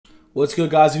What's good,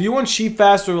 guys? If you want cheap,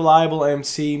 fast, or reliable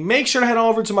MC, make sure to head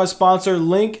over to my sponsor.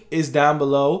 Link is down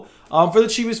below. For the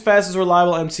cheapest, fastest,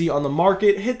 reliable MC on the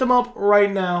market, hit them up right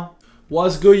now.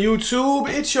 What's good, YouTube?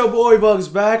 It's your boy Bugs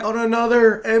back on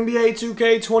another NBA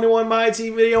 2K21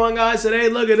 Myteam video. And guys, today,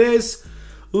 look at this.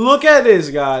 Look at this,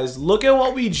 guys. Look at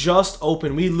what we just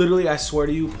opened. We literally, I swear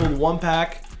to you, pulled one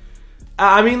pack.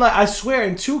 I mean, like, I swear,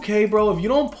 in 2K, bro, if you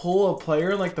don't pull a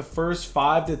player in, like, the first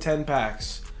 5 to 10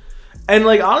 packs, and,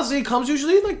 like, honestly, it comes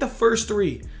usually in, like, the first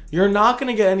 3. You're not going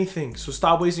to get anything, so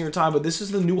stop wasting your time. But this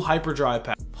is the new Hyperdrive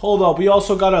pack. Hold up, we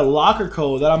also got a locker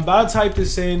code that I'm about to type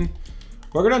this in.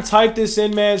 We're going to type this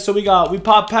in, man. So we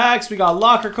pop packs, we got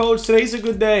locker codes. Today's a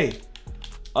good day.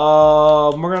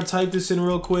 We're going to type this in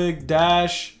real quick.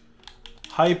 Dash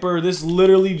Hyper. This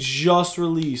literally just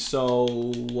released,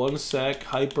 so one sec.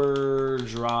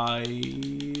 Hyperdrive.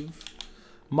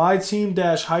 Myteam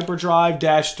Hyperdrive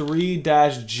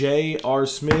 -3 J.R.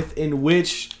 Smith, in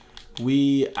which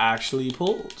we actually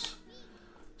pulled.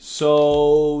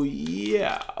 So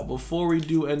yeah, before we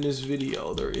do end this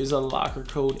video, there is a locker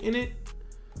code in it.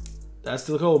 That's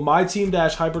the code. Myteam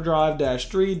Hyperdrive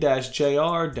 -3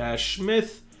 J.R.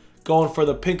 Smith. Going for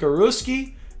the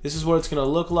Pinkaruski. This is what it's gonna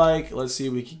look like. Let's see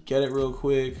if we can get it real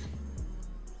quick.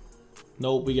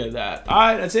 Nope, we get that.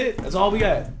 Alright, that's it. That's all we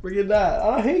got. We get that.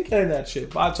 I hate getting that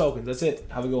shit. 5 tokens. That's it.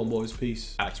 Have a good one, boys.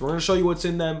 Peace. So we're gonna show you what's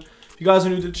in them. If you guys are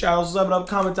new to the channel, sub it up,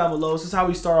 comment down below. This is how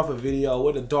we start off a video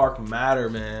with a dark matter,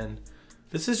 man.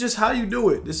 This is just how you do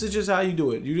it. This is just how you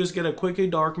do it. You just get a quick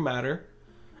dark matter,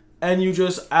 and you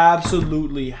just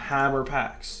absolutely hammer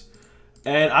packs.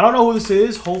 And I don't know who this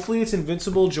is. Hopefully it's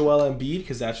Invincible Joel Embiid,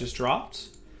 because that just dropped.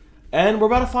 And we're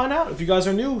about to find out. If you guys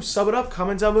are new, sub it up,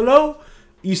 comment down below.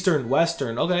 Eastern,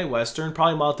 Western. Okay, Western.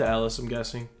 Probably Monta Ellis, I'm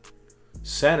guessing.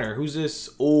 Center. Who's this?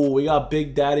 Oh, we got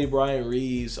Big Daddy Bryant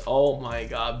Reeves. Oh my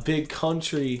God. Big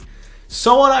country.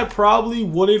 Someone I probably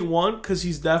wouldn't want, because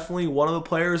he's definitely one of the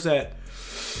players that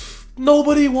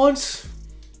nobody wants.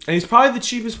 And he's probably the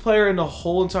cheapest player in the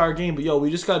whole entire game. But yo, we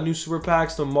just got new super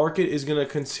packs. The market is going to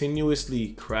continuously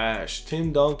crash.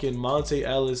 Tim Duncan, Monta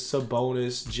Ellis,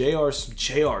 Sabonis, J.R.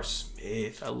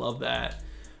 Smith. I love that.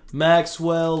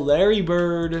 Maxwell, Larry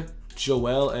Bird,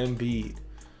 Joel Embiid.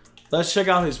 Let's check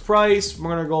out his price. We're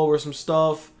going to go over some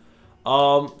stuff.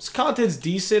 His content's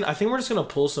decent. I think we're just going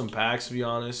to pull some packs, to be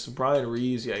honest. Brian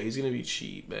Reeves, yeah, he's going to be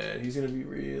cheap, man. He's going to be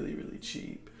really, really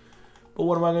cheap. But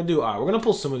what am I going to do? All right, we're going to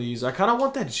pull some of these. I kind of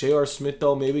want that J.R. Smith,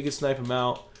 though. Maybe we can snipe him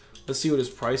out. Let's see what his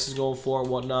price is going for and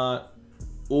whatnot.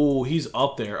 Oh, he's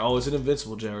up there. Oh, it's an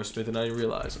Invincible J.R. Smith, and I didn't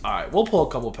realize. All right, we'll pull a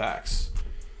couple packs.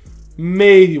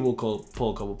 Maybe we'll pull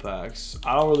a couple packs.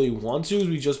 I don't really want to.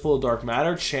 We just pull a dark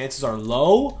matter. Chances are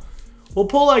low. We'll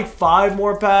pull like 5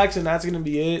 more packs, and that's going to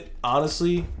be it,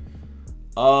 honestly.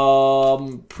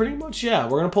 Pretty much, yeah.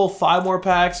 We're going to pull 5 more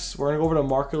packs. We're going to go over to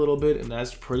market a little bit, and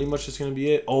that's pretty much just going to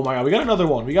be it. Oh my God, we got another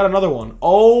one. We got another one.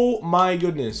 Oh my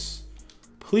goodness.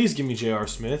 Please give me J.R.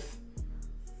 Smith.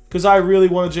 Because I really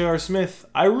want a J.R. Smith.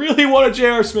 I really want a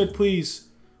J.R. Smith, please.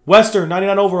 Western,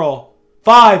 99 overall.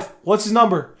 5. What's his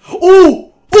number? Ooh!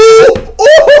 Ooh! Ooh!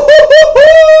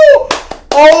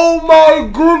 Oh my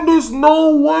goodness,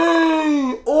 no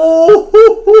way! Oh!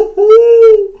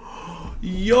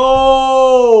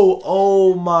 Yo!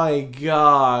 Oh my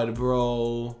God,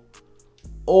 bro.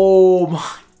 Oh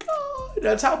my God.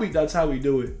 That's how we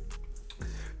do it.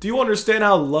 Do you understand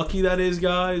how lucky that is,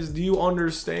 guys? Do you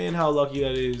understand how lucky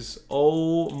that is?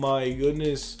 Oh my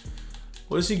goodness.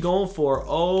 What is he going for?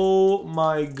 Oh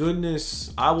my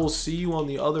goodness. I will see you on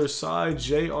the other side.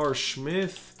 J.R.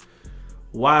 Smith.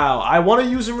 Wow. I want to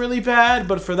use him really bad,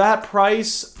 but for that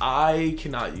price, I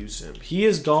cannot use him. He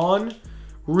is gone.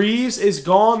 Reeves is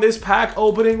gone. This pack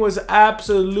opening was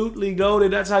absolutely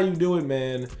goated. That's how you do it,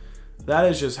 man. That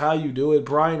is just how you do it.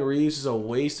 Brian Reeves is a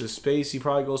waste of space. He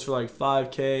probably goes for like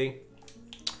 5K.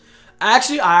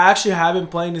 Actually, I actually have been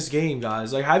playing this game,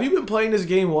 guys. Like, have you been playing this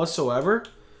game whatsoever?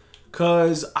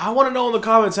 Because I want to know in the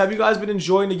comments, have you guys been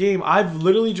enjoying the game? I've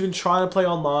literally been trying to play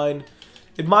online.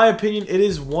 In my opinion, it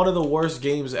is one of the worst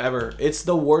games ever. It's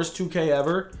the worst 2K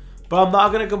ever. But I'm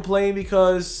not going to complain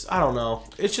because, I don't know.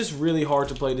 It's just really hard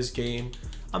to play this game.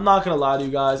 I'm not going to lie to you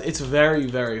guys. It's very,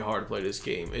 very hard to play this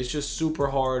game. It's just super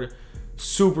hard.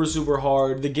 Super, super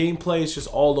hard. The gameplay is just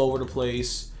all over the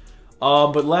place.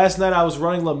 But last night I was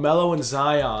running LaMelo and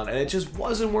Zion. And it just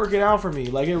wasn't working out for me.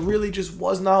 Like, it really just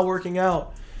was not working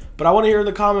out. But I want to hear in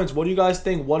the comments, what do you guys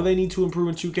think? What do they need to improve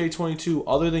in 2K22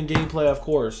 other than gameplay, of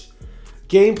course?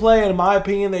 Gameplay, in my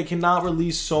opinion, they cannot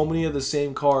release so many of the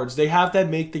same cards. They have to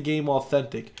make the game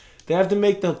authentic. They have to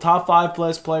make the top 5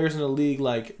 best players in the league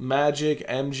like Magic,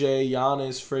 MJ,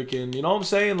 Giannis, freaking, you know what I'm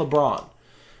saying? LeBron.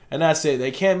 And that's it.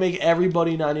 They can't make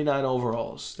everybody 99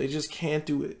 overalls. They just can't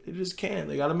do it. They just can't.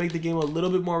 They got to make the game a little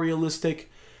bit more realistic.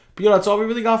 But, that's all we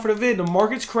really got for the vid. The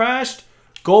market's crashed.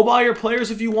 Go buy your players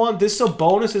if you want. This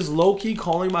Sabonis is low-key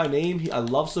calling my name. I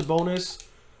love Sabonis.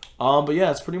 But, yeah,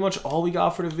 that's pretty much all we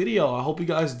got for the video. I hope you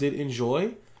guys did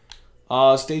enjoy.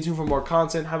 Stay tuned for more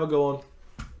content. Have a good one.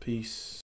 Peace.